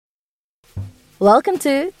Welcome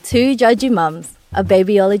to Two Judgy Mums, a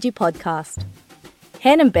babyology podcast.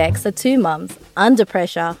 Hen and Beks are two mums, under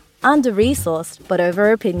pressure, under-resourced, but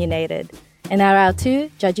over-opinionated, and are our two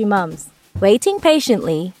judgy mums, waiting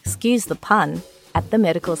patiently, excuse the pun, at the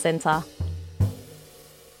medical centre.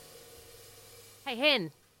 Hey,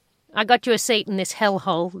 Hen, I got you a seat in this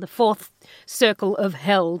hellhole, the fourth circle of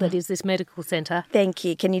hell that is this medical centre. Thank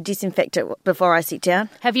you. Can you disinfect it before I sit down?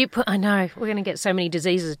 Have you put... I know, we're going to get so many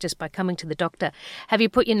diseases just by coming to the doctor. Have you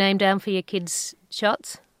put your name down for your kids'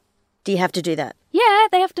 shots? Do you have to do that? Yeah,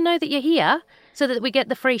 they have to know that you're here so that we get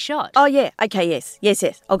the free shot. Oh, yeah. Okay, yes.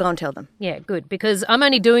 Yes. I'll go and tell them. Yeah, good, because I'm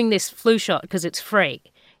only doing this flu shot because it's free.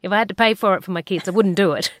 If I had to pay for it for my kids, I wouldn't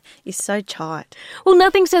do it. You're so tight. Well,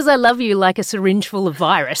 nothing says I love you like a syringe full of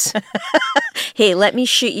virus. Here, let me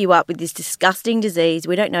shoot you up with this disgusting disease.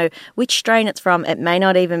 We don't know which strain it's from. It may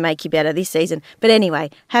not even make you better this season. But anyway,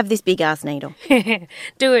 have this big-ass needle.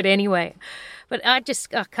 Do it anyway. But I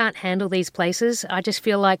can't handle these places. I just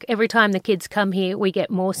feel like every time the kids come here, we get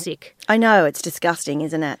more sick. I know, it's disgusting,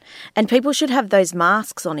 isn't it? And people should have those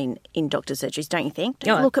masks on in doctor surgeries, don't you think?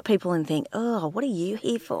 Don't you look at people and think, oh, what are you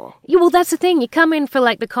here for? Yeah, well, that's the thing. You come in for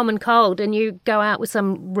like the common cold and you go out with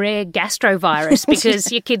some rare gastrovirus because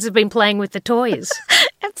your kids have been playing with the toys.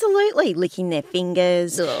 Absolutely. Licking their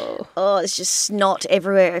fingers. Oh, it's just snot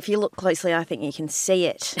everywhere. If you look closely, I think you can see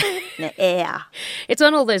it in the air. It's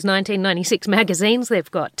on all those 1996 magazines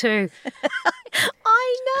they've got too.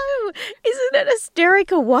 I know. Isn't it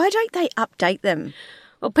hysterical? Why don't they update them?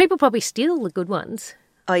 Well, people probably steal the good ones.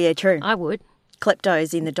 Oh, yeah, true. I would.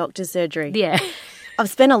 Kleptos in the doctor's surgery. Yeah. I've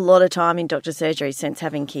spent a lot of time in doctor's surgery since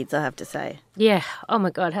having kids, I have to say. Yeah. Oh,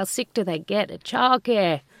 my God, how sick do they get at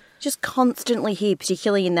childcare? Just constantly here,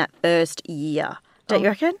 particularly in that first year. Don't you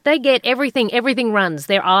reckon? They get everything. Everything runs.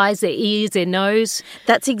 Their eyes, their ears, their nose.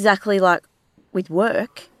 That's exactly like with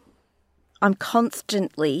work. I'm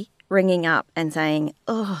constantly ringing up and saying,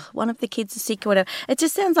 oh, one of the kids is sick or whatever. It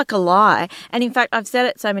just sounds like a lie. And in fact, I've said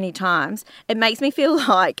it so many times, it makes me feel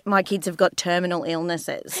like my kids have got terminal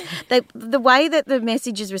illnesses. The way that the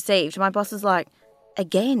message is received, my boss is like,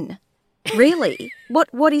 again? Really?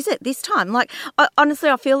 What is it this time? Like, honestly,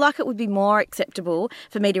 I feel like it would be more acceptable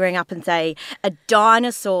for me to ring up and say, a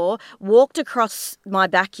dinosaur walked across my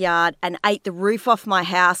backyard and ate the roof off my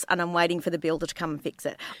house and I'm waiting for the builder to come and fix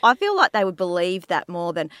it. I feel like they would believe that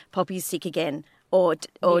more than Poppy's sick again or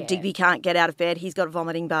Digby can't get out of bed, he's got a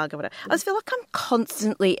vomiting bug or whatever. I just feel like I'm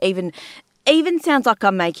constantly, even sounds like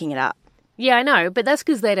I'm making it up. Yeah, I know, but that's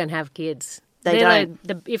because they don't have kids. They don't.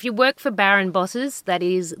 If you work for barren bosses, that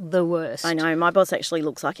is the worst. I know. My boss actually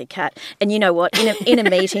looks like a cat. And you know what? In a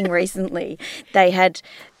meeting recently, they had,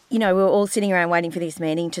 we were all sitting around waiting for this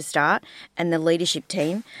meeting to start, and the leadership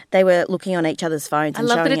team, they were looking on each other's phones. I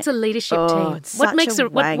love that it's a leadership team. It's What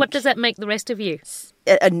does that make the rest of you?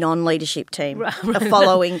 A non-leadership team, a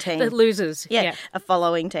following team. The losers. Yeah, a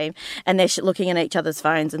following team. And they're looking at each other's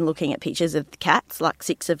phones and looking at pictures of cats, like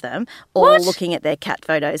 6 of them, all looking at their cat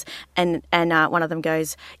photos. And one of them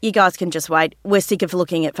goes, you guys can just wait. We're sick of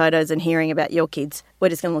looking at photos and hearing about your kids. We're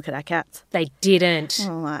just going to look at our cats. They didn't.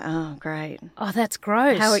 Oh, great. Oh, that's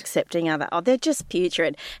gross. How accepting are they? Oh, they're just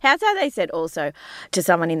putrid. How's how they said also to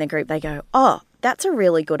someone in the group, they go, oh, that's a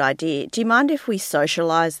really good idea. Do you mind if we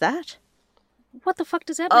socialise that? What the fuck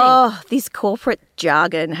does that mean? Oh, this corporate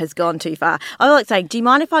jargon has gone too far. I like saying, do you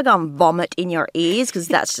mind if I go and vomit in your ears? Because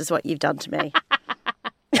that's just what you've done to me.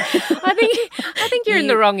 I think you're in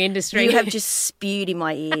the wrong industry. You have just spewed in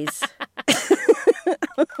my ears.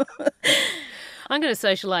 I'm going to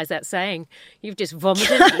socialise that saying. You've just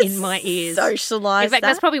vomited in my ears. Socialise that? In fact,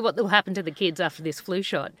 that's probably what will happen to the kids after this flu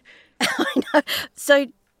shot. I know. So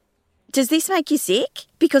does this make you sick?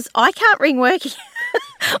 Because I can't ring work.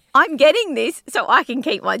 I'm getting this so I can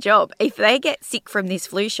keep my job. If they get sick from this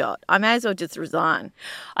flu shot, I may as well just resign.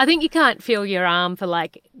 I think you can't feel your arm for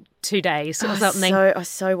like 2 days or something. I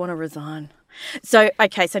so want to resign. So,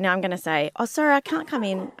 okay, so now I'm going to say, oh, sorry, I can't come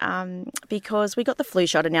in because we got the flu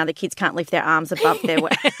shot and now the kids can't lift their arms above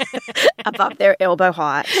their elbow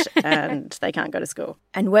height and they can't go to school.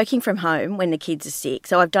 And working from home when the kids are sick,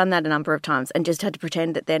 so I've done that a number of times and just had to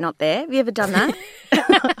pretend that they're not there. Have you ever done that?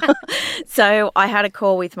 So I had a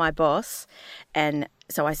call with my boss and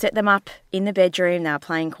so I set them up in the bedroom. They were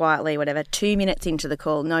playing quietly, whatever. 2 minutes into the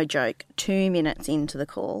call, no joke, 2 minutes into the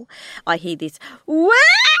call, I hear this, "Wah!"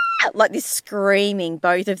 like this screaming,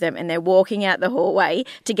 both of them, and they're walking out the hallway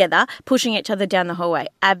together, pushing each other down the hallway,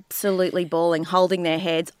 absolutely bawling, holding their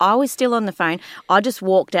heads. I was still on the phone. I just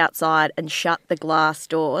walked outside and shut the glass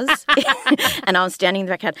doors and I was standing in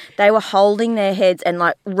the backyard. They were holding their heads and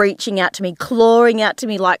like reaching out to me, clawing out to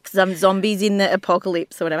me like some zombies in the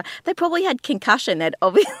apocalypse or whatever. They probably had concussion. They'd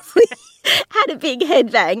obviously had a big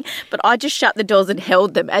head bang, but I just shut the doors and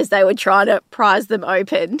held them as they were trying to prise them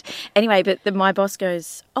open. Anyway, but my boss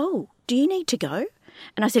goes, "Oh, do you need to go?"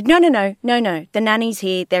 And I said, No. The nanny's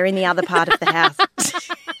here. They're in the other part of the house.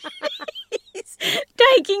 He's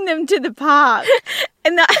taking them to the park.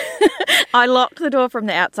 And I locked the door from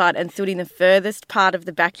the outside and stood in the furthest part of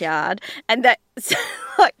the backyard. And that's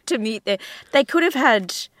like to meet there. They could have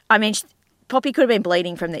had, Poppy could have been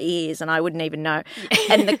bleeding from the ears and I wouldn't even know.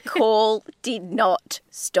 And the call did not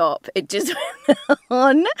stop. It just went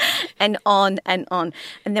on and on and on.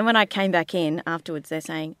 And then when I came back in afterwards, they're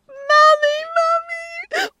saying, Mummy,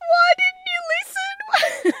 why didn't you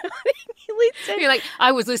listen? Why didn't you listen? You're like,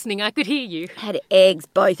 I was listening. I could hear you. Had eggs.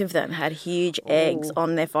 Both of them had huge eggs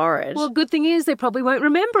on their forehead. Well, good thing is they probably won't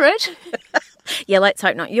remember it. Yeah, let's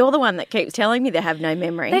hope not. You're the one that keeps telling me they have no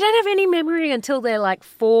memory. They don't have any memory until they're like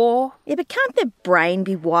 4. Yeah, but can't their brain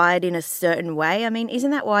be wired in a certain way? I mean,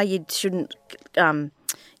 isn't that why you shouldn't,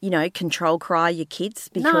 control cry your kids?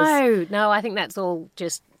 Because No, I think that's all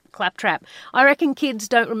just claptrap. I reckon kids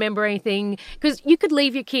don't remember anything because you could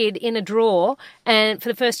leave your kid in a drawer and for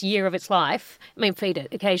the first year of its life, feed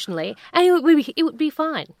it occasionally, and it would be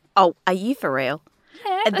fine. Oh, are you for real?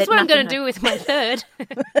 Yeah, that's what I'm going to do with my third.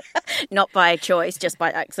 Not by choice, just by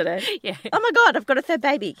accident. Yeah. Oh my God, I've got a third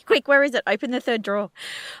baby. Quick, where is it? Open the third drawer.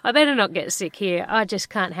 I better not get sick here. I just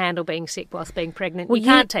can't handle being sick whilst being pregnant. Well, you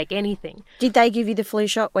can't take anything. Did they give you the flu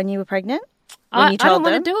shot when you were pregnant? I don't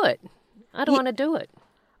want to do it. I don't want to do it.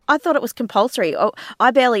 I thought it was compulsory. Oh,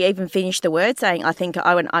 I barely even finished the word saying, I think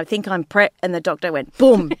I'm prep, and the doctor went,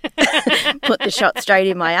 boom, put the shot straight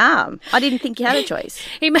in my arm. I didn't think you had a choice.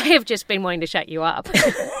 He may have just been wanting to shut you up.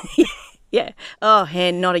 Yeah. Oh,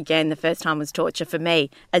 Hen, not again. The first time was torture for me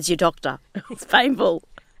as your doctor. It was painful.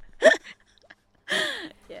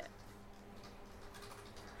 Yeah.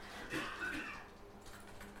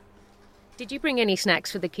 Did you bring any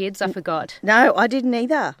snacks for the kids? I forgot. No, I didn't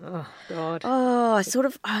either. Oh, God. Oh,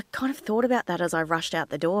 I kind of thought about that as I rushed out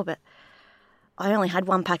the door, but I only had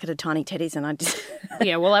one packet of tiny teddies and I just...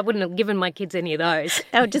 Yeah, well, I wouldn't have given my kids any of those.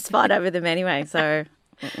 They would just fight over them anyway, so...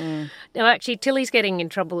 No, actually, Tilly's getting in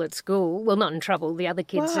trouble at school. Well, not in trouble. The other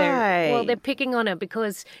kids Why? they're picking on her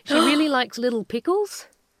because she really likes little pickles.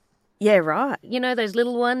 Yeah, right. You know, those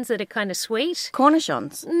little ones that are kind of sweet?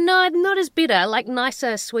 Cornichons. No, not as bitter, like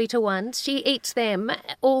nicer, sweeter ones. She eats them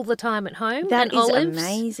all the time at home. That and is olives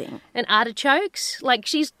amazing. and artichokes. Like,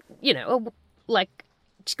 she's, she's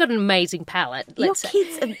got an amazing palate. Your Let's say.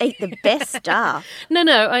 kids eat the best stuff.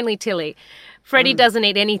 No, only Tilly. Freddie doesn't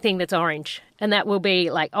eat anything that's orange, and that will be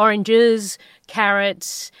like oranges,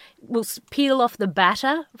 carrots. We'll peel off the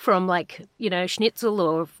batter from schnitzel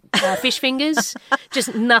or fish fingers.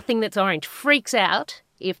 Just nothing that's orange. Freaks out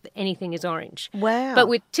if anything is orange. Wow. But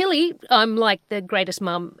with Tilly, I'm like the greatest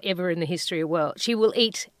mum ever in the history of the world. She will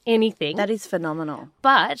eat anything. That is phenomenal.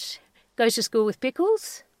 But goes to school with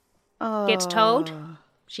pickles, Oh. gets told,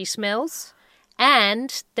 she smells,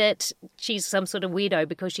 and that she's some sort of weirdo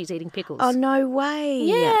because she's eating pickles. Oh, no way.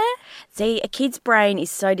 Yeah. See, a kid's brain is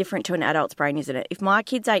so different to an adult's brain, isn't it? If my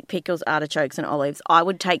kids ate pickles, artichokes and olives, I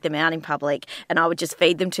would take them out in public and I would just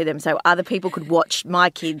feed them to them so other people could watch my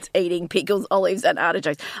kids eating pickles, olives and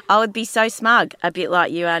artichokes. I would be so smug, a bit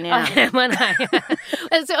like you are now. I am, aren't I?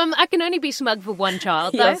 So, I can only be smug for one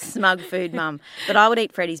child, though. You're smug food mum. But I would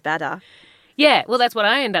eat Freddie's batter. Yeah, well, that's what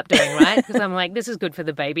I end up doing, right? Because I'm like, this is good for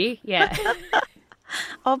the baby. Yeah.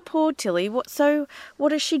 Oh, poor Tilly. What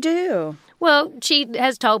does she do? Well, she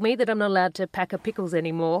has told me that I'm not allowed to pack her pickles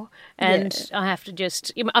anymore, and I have to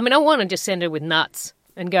just... I want to just send her with nuts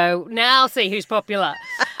and go, now see who's popular.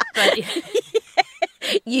 But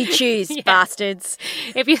You choose, bastards.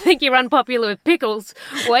 if you think you're unpopular with pickles,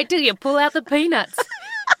 wait till you pull out the peanuts.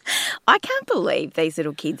 I can't believe these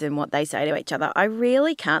little kids and what they say to each other. I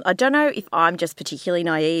really can't. I don't know if I'm just particularly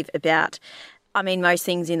naive about, most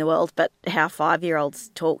things in the world, but how 5-year-olds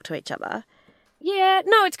talk to each other. Yeah,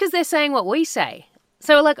 no, it's because they're saying what we say.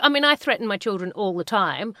 So, like, I mean, I threaten my children all the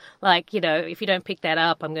time. Like, if you don't pick that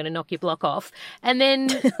up, I'm going to knock your block off. And then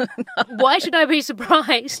why should I be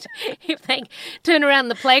surprised if they turn around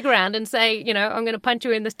the playground and say, I'm going to punch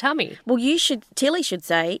you in the tummy? Well, Tilly should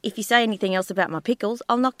say, if you say anything else about my pickles,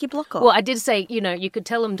 I'll knock your block off. Well, I did say, you could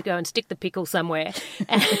tell them to go and stick the pickle somewhere,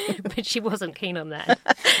 but she wasn't keen on that.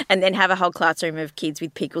 And then have a whole classroom of kids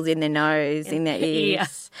with pickles in their nose, in their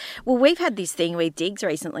ears. Yeah. Well, we've had this thing with Diggs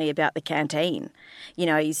recently about the canteen.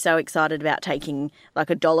 He's so excited about taking like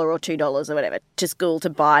 $1 or $2 or whatever to school to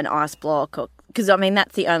buy an ice block, because I mean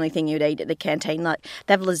that's the only thing you'd eat at the canteen. Like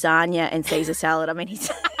they have lasagna and Caesar salad. I mean,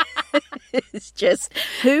 it's just,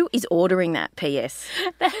 who is ordering that? P.S.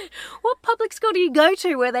 What public school do you go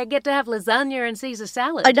to where they get to have lasagna and Caesar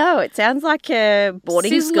salad? I know, it sounds like a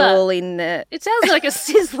boarding Sizzler. school in the... It sounds like a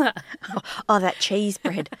sizzler. Oh, that cheese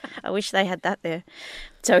bread. I wish they had that there.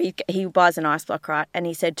 So he buys an ice block, right? And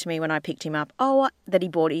he said to me when I picked him up, that he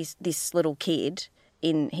bought this little kid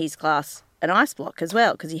in his class an ice block as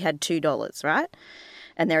well, because he had $2, right?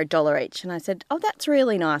 And they're $1 each. And I said, that's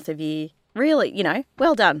really nice of you. Really,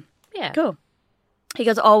 well done. Yeah. Cool. He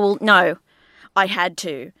goes, well, no, I had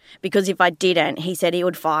to, because if I didn't, he said he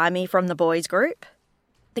would fire me from the boys' group.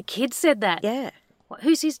 The kid said that? Yeah.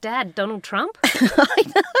 Who's his dad, Donald Trump? I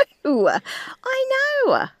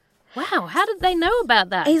know. Wow, how did they know about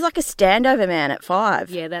that? He's like a standover man at 5.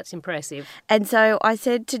 Yeah, that's impressive. And so I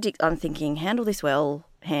said to Dick, I'm thinking, handle this well,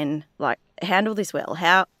 Hen. Like, handle this well.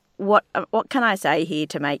 What can I say here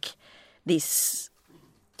to make this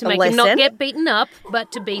to make him not get beaten up, but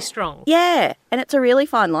to be strong? Yeah, and it's a really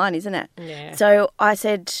fine line, isn't it? Yeah. So I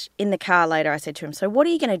said in the car later, I said to him, so what are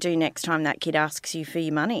you going to do next time that kid asks you for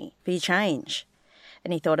your money, for your change?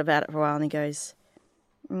 And he thought about it for a while and he goes,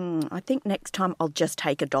 I think next time I'll just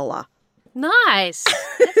take $1. Nice.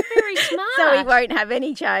 That's very smart. So he won't have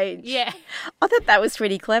any change. Yeah. I thought that was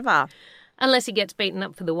pretty clever. Unless he gets beaten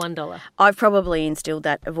up for the $1. I've probably instilled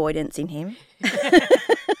that avoidance in him.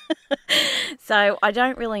 So I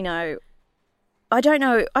don't really know. I don't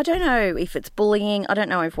know if it's bullying. I don't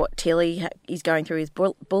know if what Tilly is going through is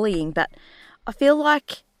bullying, but I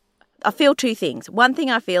feel two things. One thing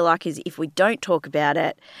I feel like is if we don't talk about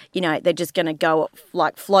it, they're just going to go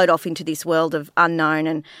float off into this world of unknown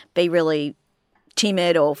and be really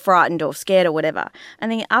timid or frightened or scared or whatever.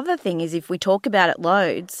 And the other thing is if we talk about it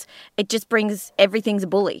loads, it just brings everything's a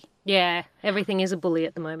bully. Yeah, everything is a bully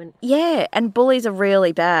at the moment. Yeah, and bullies are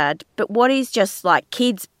really bad. But what is just like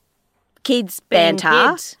kids banter?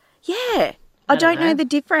 Kids. Yeah. I don't know the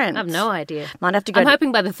difference. I have no idea. Might have to go. I'm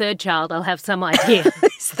hoping by the third child I'll have some idea.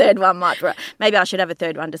 This third one might be right. Maybe I should have a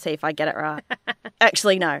third one to see if I get it right.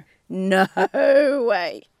 Actually, no. No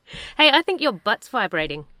way. Hey, I think your butt's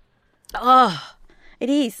vibrating. Oh, it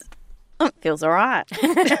is. Oh, it feels all right.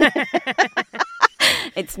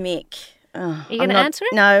 It's Mick. Oh, Are you going to answer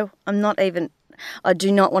it? No, I'm not even. I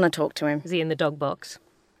do not want to talk to him. Is he in the dog box?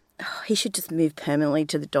 Oh, he should just move permanently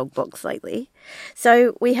to the dog box lately.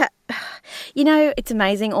 So we have, it's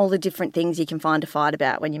amazing all the different things you can find to fight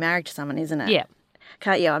about when you're married to someone, isn't it? Yeah.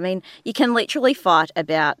 Can't you? I mean, you can literally fight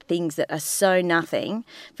about things that are so nothing.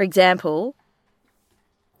 For example,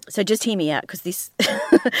 so just hear me out because this,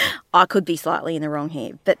 I could be slightly in the wrong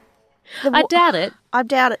here, but I doubt it. I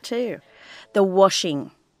doubt it too. The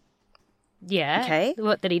washing. Yeah. Okay.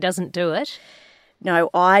 What, that he doesn't do it? No,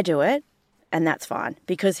 I do it, and that's fine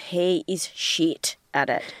because he is shit at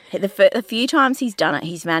it. The few times he's done it,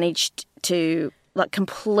 he's managed to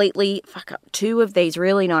completely fuck up 2 of these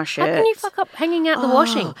really nice shirts. How can you fuck up hanging out the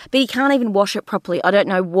washing? But he can't even wash it properly. I don't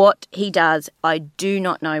know what he does. I do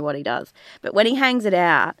not know what he does. But when he hangs it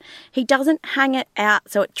out, he doesn't hang it out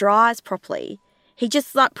so it dries properly. He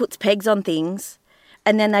just puts pegs on things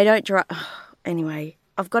and then they don't dry. Anyway,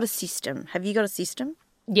 I've got a system. Have you got a system?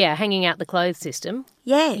 Yeah, hanging out the clothes system.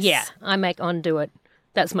 Yes. Yeah, I make On do it.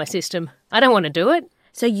 That's my system. I don't want to do it.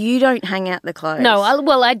 So you don't hang out the clothes? No,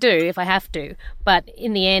 I do if I have to. But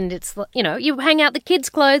in the end, it's, you hang out the kids'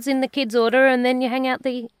 clothes in the kids' order and then you hang out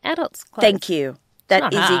the adults' clothes. Thank you.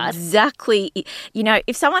 That is hard. Exactly,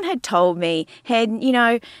 if someone had told me,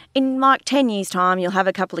 in 10 years' time, you'll have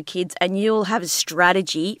a couple of kids and you'll have a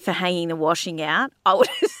strategy for hanging the washing out, I would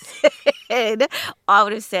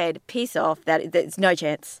have said, piss off, there's no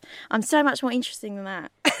chance. I'm so much more interesting than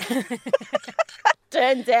that.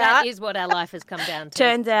 Turns out. That is what our life has come down to.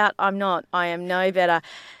 Turns out I'm not. I am no better.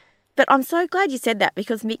 But I'm so glad you said that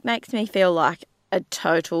because Mick makes me feel like a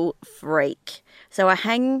total freak. So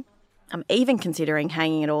I'm even considering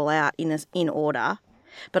hanging it all out in order,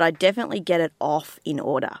 but I definitely get it off in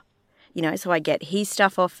order. So I get his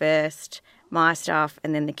stuff off first, my stuff,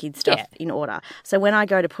 and then the kids' stuff in order. So when I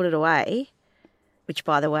go to put it away, which,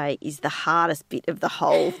 by the way, is the hardest bit of the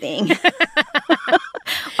whole thing.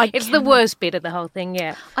 It's the worst bit of the whole thing,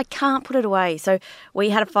 yeah. I can't put it away. So we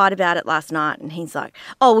had a fight about it last night, and he's like,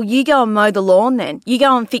 "Oh, well, you go and mow the lawn then. You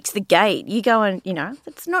go and fix the gate. You go and,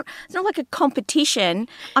 it's not like a competition.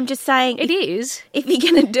 I'm just saying It is. if you're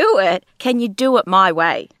going to do it, can you do it my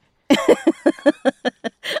way?"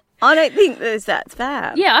 I don't think that's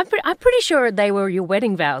bad. Yeah, I'm pretty sure they were your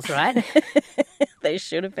wedding vows, right? They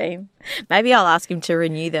should have been. Maybe I'll ask him to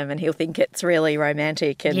renew them and he'll think it's really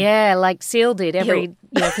romantic. And Yeah, like Seal did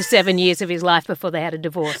for 7 years of his life before they had a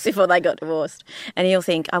divorce. before they got divorced. And he'll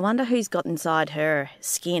think, I wonder who's got inside her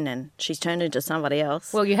skin and she's turned into somebody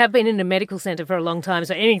else. Well, you have been in a medical centre for a long time,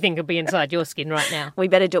 so anything could be inside your skin right now. We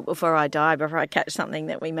better do it before I die, before I catch something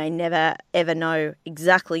that we may never, ever know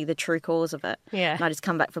exactly the true cause of it. Yeah. And I just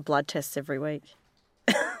come back for blood tests every week.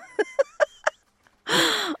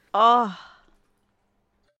 Oh.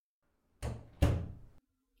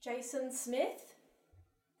 Jason Smith,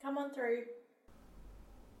 come on through.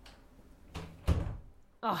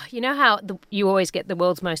 Oh, you know how you always get the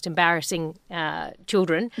world's most embarrassing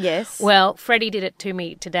children? Yes. Well, Freddie did it to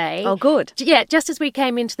me today. Oh, good. Yeah, just as we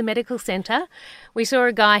came into the medical centre, we saw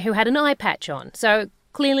a guy who had an eye patch on. So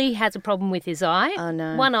clearly has a problem with his eye. Oh,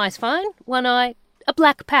 no. One eye's fine, one eye, a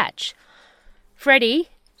black patch. Freddie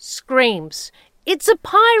screams, "It's a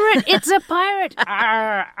pirate! It's a pirate!"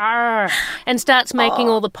 Arr, arr, and starts making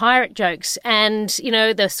all the pirate jokes. And,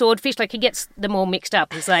 the swordfish, he gets them all mixed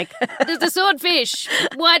up. He's like, "There's the swordfish.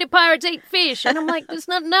 Why do pirates eat fish?" And I'm like, "There's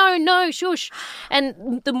not, no, shush."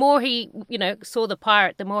 And the more he, saw the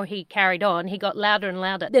pirate, the more he carried on. He got louder and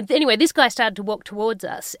louder. Anyway, this guy started to walk towards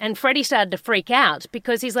us, and Freddie started to freak out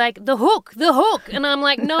because he's like, the hook. And I'm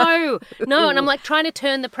like, no. And I'm like trying to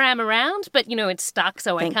turn the pram around, but, it's stuck,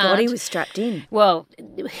 so Thank I can't. God he was strapped in. Well,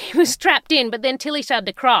 he was strapped in, but then Tilly started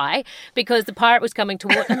to cry because the pirate was coming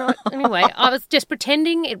toward. Anyway, I was just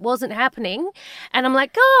pretending it wasn't happening, and I'm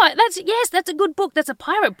like, "Oh, that's a good book. That's a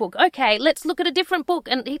pirate book. Okay, let's look at a different book."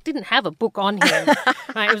 And he didn't have a book on him.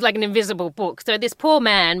 Right? It was like an invisible book. So this poor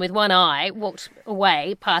man with one eye walked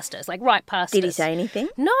away past us, right past us. Did he say anything?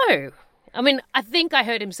 No. I mean, I think I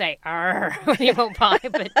heard him say "arr" when he walked by,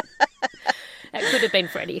 but. That could have been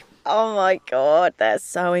Freddie. Oh, my God. That's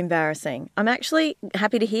so embarrassing. I'm actually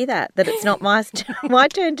happy to hear that it's not my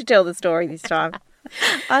turn to tell the story this time.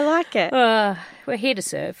 I like it. We're here to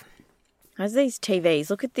serve. How's these TVs?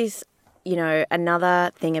 Look at this,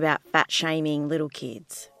 another thing about fat shaming little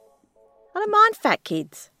kids. I don't mind fat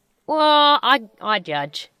kids. Well, I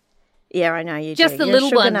judge. Yeah, I know you Just do. the You're little a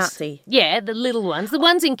sugar ones. Nazi. Yeah, the little ones. The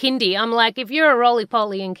ones in kindy. I'm like, if you're a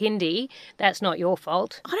roly-poly in kindy, that's not your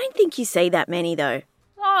fault. I don't think you see that many, though.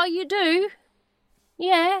 Oh, you do?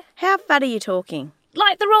 Yeah. How fat are you talking?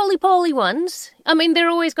 Like the roly-poly ones. I mean, they're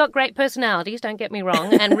always got great personalities, don't get me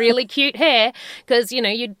wrong, and really cute hair, because,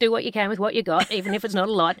 you do what you can with what you got, even if it's not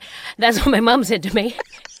a lot. That's what my mum said to me.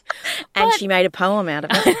 And she made a poem out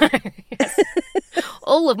of it. Yes.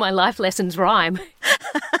 All of my life lessons rhyme.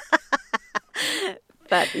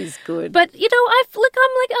 That is good. But,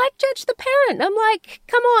 I judge the parent. I'm like,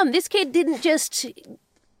 come on, this kid didn't just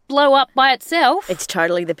blow up by itself. It's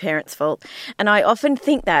totally the parent's fault. And I often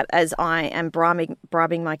think that as I am bribing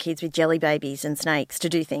my kids with jelly babies and snakes to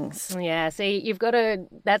do things. Yeah, see, you've got to...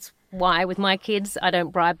 That's why with my kids, I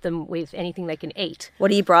don't bribe them with anything they can eat. What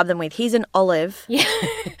do you bribe them with? Here's an olive. Yeah.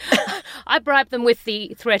 I bribe them with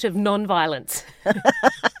the threat of non-violence.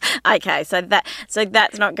 Okay, so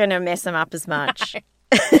that's not going to mess them up as much.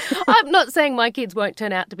 I'm not saying my kids won't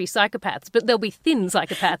turn out to be psychopaths, but they'll be thin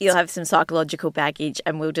psychopaths. You'll have some psychological baggage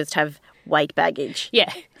and we'll just have weight baggage.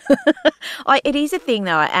 Yeah. It is a thing,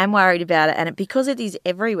 though. I am worried about it, and because it is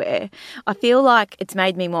everywhere, I feel like it's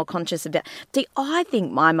made me more conscious about... See, I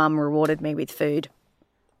think my mum rewarded me with food.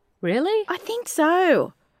 Really? I think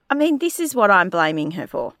so. I mean, this is what I'm blaming her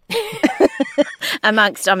for.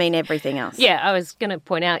 Amongst, everything else. Yeah, I was going to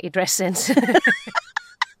point out your dress sense.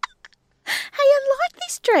 Hey, I like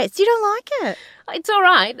this dress. You don't like it? It's all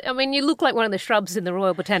right. I mean, you look like one of the shrubs in the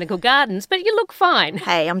Royal Botanical Gardens, but you look fine.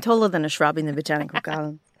 Hey, I'm taller than a shrub in the Botanical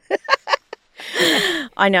Gardens.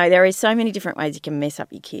 I know, there is so many different ways you can mess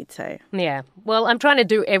up your kids, so. Yeah. Well, I'm trying to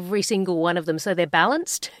do every single one of them so they're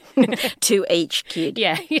balanced. To each kid.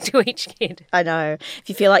 Yeah, to each kid. I know. If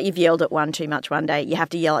you feel like you've yelled at one too much one day, you have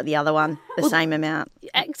to yell at the other one the same amount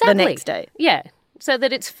Exactly. the next day. Yeah, so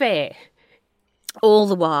that it's fair. All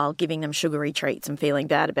the while giving them sugary treats and feeling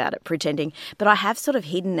bad about it, pretending. But I have sort of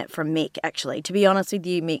hidden it from Mick, actually. To be honest with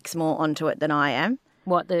you, Mick's more onto it than I am.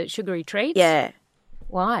 What, the sugary treats? Yeah.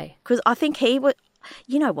 Why? Because I think he would...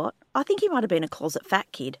 You know what? I think he might have been a closet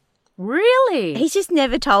fat kid. Really? He's just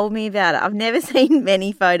never told me about it. I've never seen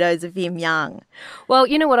many photos of him young. Well,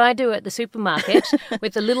 you know what I do at the supermarket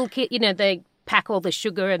with the little kid, they pack all the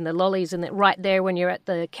sugar and the lollies and right there when you're at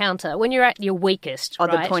the counter, when you're at your weakest,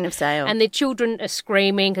 the point of sale. And the children are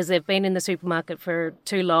screaming because they've been in the supermarket for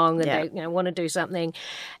too long and they want to do something.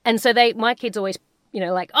 And so my kids always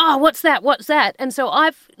like, oh, what's that? What's that? And so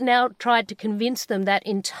I've now tried to convince them that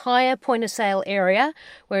entire point of sale area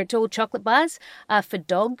where it's all chocolate bars are for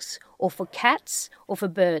dogs or for cats or for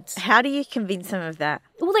birds. How do you convince them of that?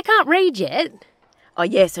 Well, they can't read yet. Oh,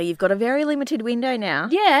 yeah, so you've got a very limited window now.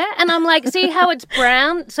 Yeah, and I'm like, see how it's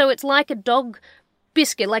brown? So it's like a dog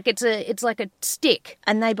biscuit, like it's like a stick.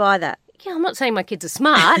 And they buy that? Yeah, I'm not saying my kids are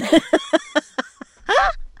smart.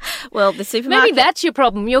 Well, the supermarket... Maybe that's your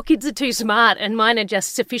problem. Your kids are too smart and mine are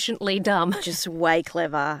just sufficiently dumb. Just way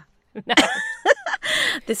clever. No.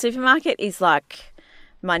 The supermarket is like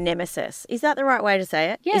my nemesis. Is that the right way to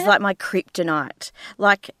say it? Yeah. It's like my kryptonite.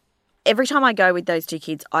 Like, every time I go with those two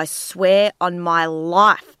kids, I swear on my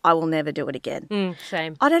life I will never do it again.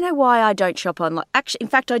 Same. I don't know why I don't shop online. Actually, in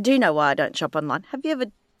fact, I do know why I don't shop online.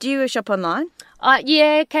 Do you shop online?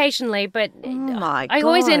 Yeah, occasionally, but my I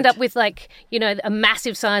always end God. up with a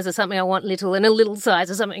massive size of something I want little and a little size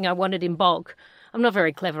of something I wanted in bulk. I'm not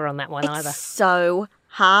very clever on that one either. So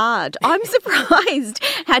hard. I'm surprised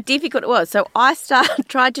how difficult it was. So I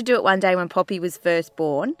tried to do it one day when Poppy was first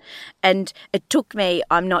born, and it took me,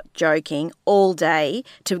 I'm not joking, all day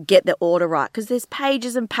to get the order right because there's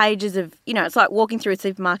pages and pages of, it's like walking through a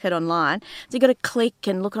supermarket online. So you've got to click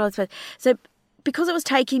and look at all this. So because it was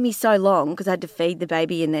taking me so long because I had to feed the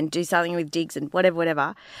baby and then do something with digs and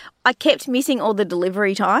whatever, I kept missing all the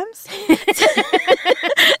delivery times.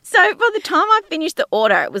 So by the time I finished the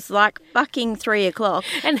order, it was like fucking 3:00.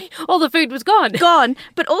 And all the food was gone. Gone,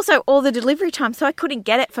 but also all the delivery time, so I couldn't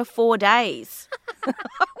get it for 4 days.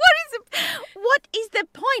 What is the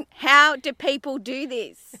point? How do people do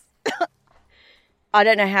this? I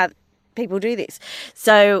don't know how people do this.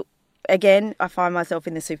 So again, I find myself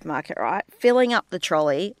in the supermarket, right, filling up the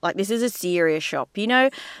trolley. Like, this is a serious shop. You know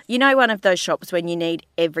one of those shops when you need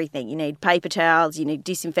everything. You need paper towels, you need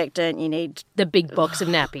disinfectant, you need... The big box of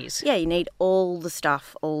nappies. Yeah, you need all the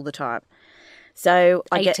stuff all the time. So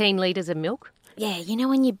 18 litres of milk? Yeah,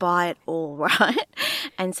 when you buy it all, right?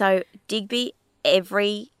 And so Digby,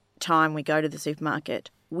 every time we go to the supermarket,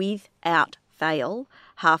 without fail,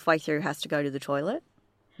 halfway through has to go to the toilet.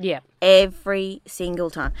 Yeah. Every single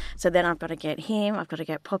time. So then I've got to get him, I've got to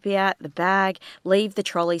get Poppy out, the bag, leave the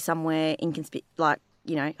trolley somewhere,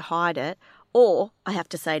 hide it. Or I have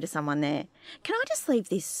to say to someone there, can I just leave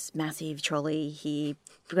this massive trolley here?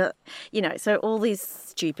 So all these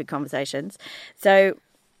stupid conversations. So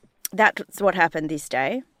that's what happened this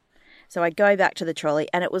day. So I go back to the trolley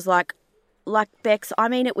and it was like Bex, I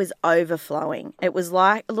mean, it was overflowing. It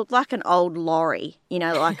looked like an old lorry,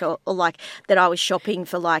 like like that I was shopping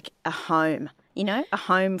for like a home, a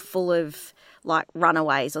home full of like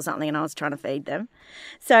runaways or something, and I was trying to feed them.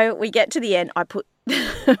 So we get to the end, I put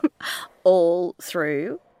them all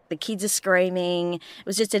through. The kids are screaming. It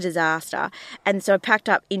was just a disaster. And so I packed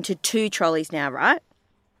up into 2 trolleys now, right?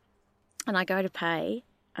 And I go to pay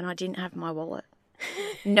and I didn't have my wallet.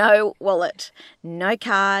 No wallet, no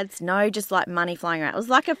cards, no just like money flying around. It was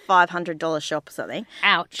like a $500 shop or something.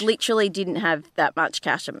 Ouch. Literally didn't have that much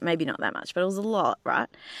cash, maybe not that much, but it was a lot, right?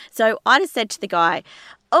 So I just said to the guy,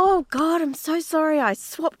 oh, God, I'm so sorry. I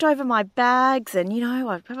swapped over my bags and, I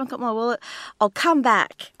haven't got my wallet. I'll come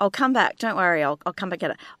back. Don't worry. I'll come back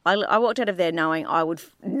at it. I walked out of there knowing I would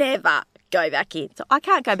never go back in. So I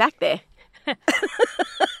can't go back there.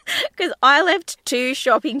 Because I left 2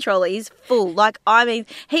 shopping trolleys full. Like, I mean,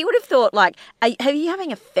 he would have thought, like, are you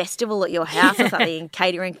having a festival at your house or something and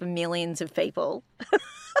catering for millions of people?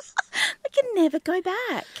 I can never go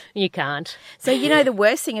back. You can't. So, the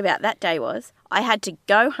worst thing about that day was I had to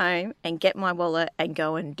go home and get my wallet and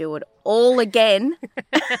go and do it all again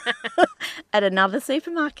at another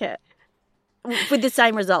supermarket. With the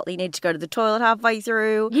same result, you need to go to the toilet halfway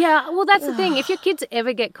through. Yeah, well, that's the thing. If your kids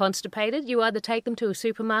ever get constipated, you either take them to a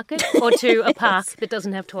supermarket or to a park that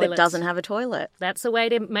doesn't have toilets. That doesn't have a toilet. That's the way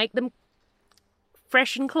to make them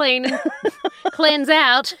fresh and clean and cleanse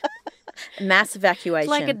out. Mass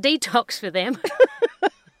evacuation. It's like a detox for them.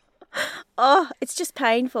 Oh, it's just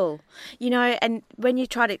painful. And when you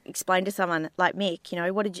try to explain to someone like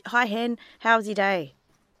Mick, hi, Hen, how was your day?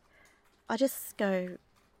 I just go,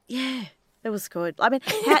 yeah. It was good. I mean,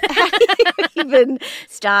 how do you even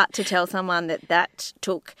start to tell someone that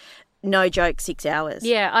took, no joke, 6 hours?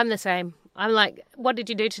 Yeah, I'm the same. I'm like, what did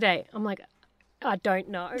you do today? I'm like, I don't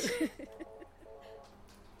know.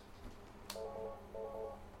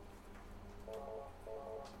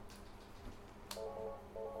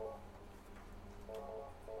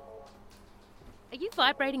 it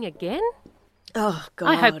vibrating again? Oh, God.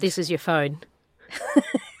 I hope this is your phone.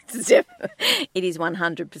 It is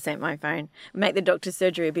 100% my phone. Make the doctor's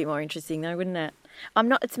surgery a bit more interesting though, wouldn't it?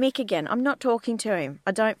 It's Mick again. I'm not talking to him.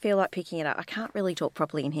 I don't feel like picking it up. I can't really talk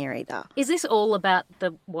properly in here either. Is this all about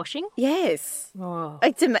the washing? Yes. Oh.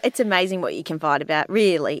 It's amazing what you can fight about,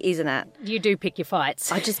 really, isn't it? You do pick your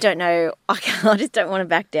fights. I just don't know. I just don't want to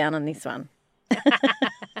back down on this one.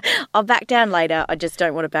 I'll back down later. I just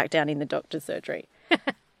don't want to back down in the doctor's surgery.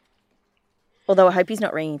 Although I hope he's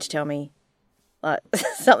not ringing to tell me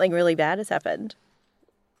something really bad has happened.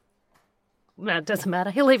 No, it doesn't matter.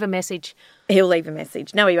 He'll leave a message. He'll leave a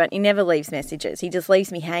message. No, he won't. He never leaves messages. He just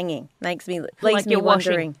leaves me hanging. Leaves me you're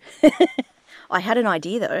wondering. I had an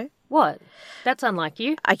idea though. What? That's unlike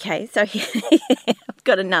you. Okay, so I've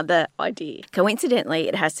got another idea. Coincidentally,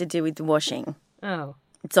 it has to do with the washing. Oh.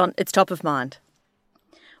 It's top of mind.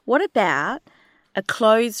 What about a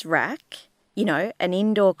clothes rack, an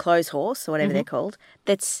indoor clothes horse or whatever they're called,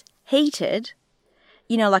 that's heated,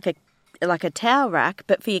 like a towel rack,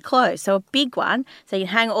 but for your clothes. So a big one, so you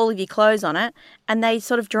hang all of your clothes on it and they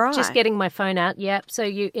sort of dry. Just getting my phone out, yeah. So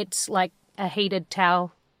it's like a heated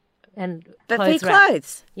towel and but clothes for your rack.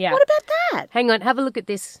 clothes. Yeah. What about that? Hang on, have a look at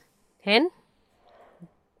this, Hen.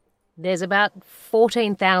 There's about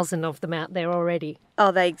 14,000 of them out there already.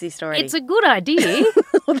 Oh, they exist already. It's a good idea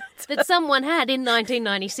that someone had in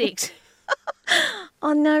 1996.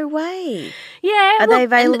 Oh, no way. Yeah. Are they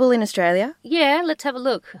available in Australia? Yeah, let's have a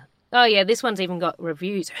look. Oh, yeah, this one's even got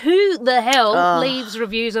reviews. Who the hell leaves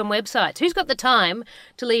reviews on websites? Who's got the time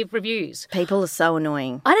to leave reviews? People are so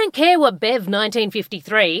annoying. I don't care what Bev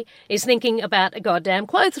 1953 is thinking about a goddamn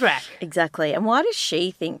clothes rack. Exactly. And why does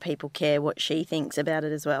she think people care what she thinks about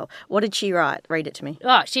it as well? What did she write? Read it to me.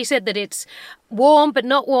 Oh, she said that it's warm but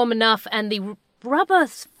not warm enough and the rubber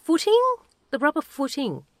footing.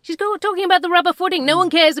 She's talking about the rubber footing. No one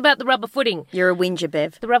cares about the rubber footing. You're a whinger,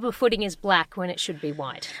 Bev. The rubber footing is black when it should be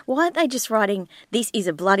white. Why aren't they just writing, this is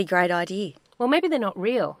a bloody great idea? Well, maybe they're not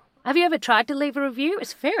real. Have you ever tried to leave a review?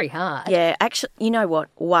 It's very hard. Yeah, actually, you know what?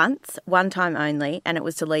 One time only, and it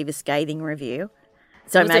was to leave a scathing review.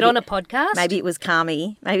 So was it on a podcast? Maybe it was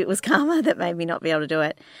Karma that made me not be able to do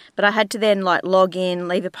it. But I had to then log in,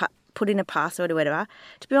 put in a password or whatever.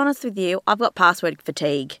 To be honest with you, I've got password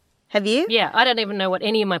fatigue. Have you? Yeah, I don't even know what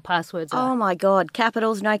any of my passwords are. Oh, my God.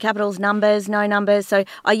 Capitals, no capitals, numbers, no numbers. So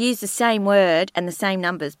I use the same word and the same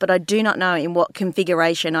numbers, but I do not know in what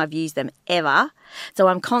configuration I've used them ever. So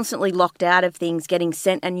I'm constantly locked out of things, getting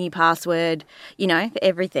sent a new password, for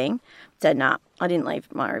everything. So, I didn't leave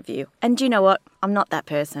my review. And do you know what? I'm not that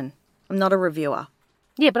person. I'm not a reviewer.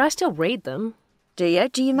 Yeah, but I still read them. Do you?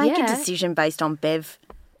 Do you make a decision based on Bev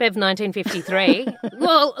 1953.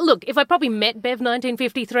 Well, look, if I probably met Bev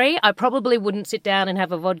 1953, I probably wouldn't sit down and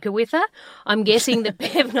have a vodka with her. I'm guessing that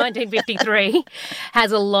Bev 1953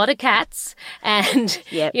 has a lot of cats and,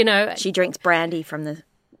 she drinks brandy from the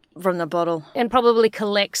bottle. And probably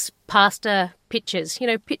collects pasta pictures.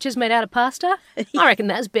 Pictures made out of pasta? I reckon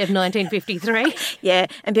that's Bev 1953. Yeah,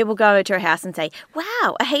 and people go over to her house and say,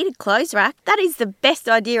 wow, a heated clothes rack? That is the best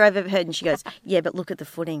idea I've ever heard. And she goes, yeah, but look at the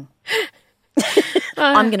footing.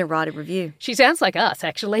 I'm going to write a review. She sounds like us,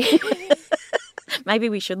 actually. Maybe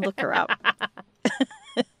we should look her up. Beck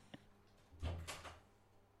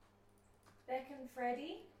and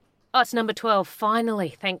Freddie? Oh, it's number 12,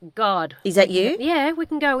 finally, thank God. Is that you? Yeah, we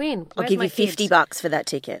can go in. I'll give you $50 for that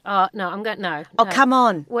ticket. Oh, no, no. Oh, come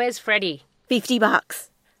on. Where's Freddie? $50. $50.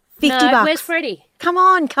 No, where's Freddie? Come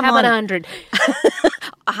on. How about 100?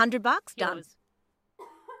 $100? Done. Yours.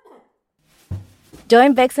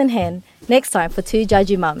 Join Beks and Hen next time for Two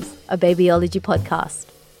Judgy Mums, a babyology podcast.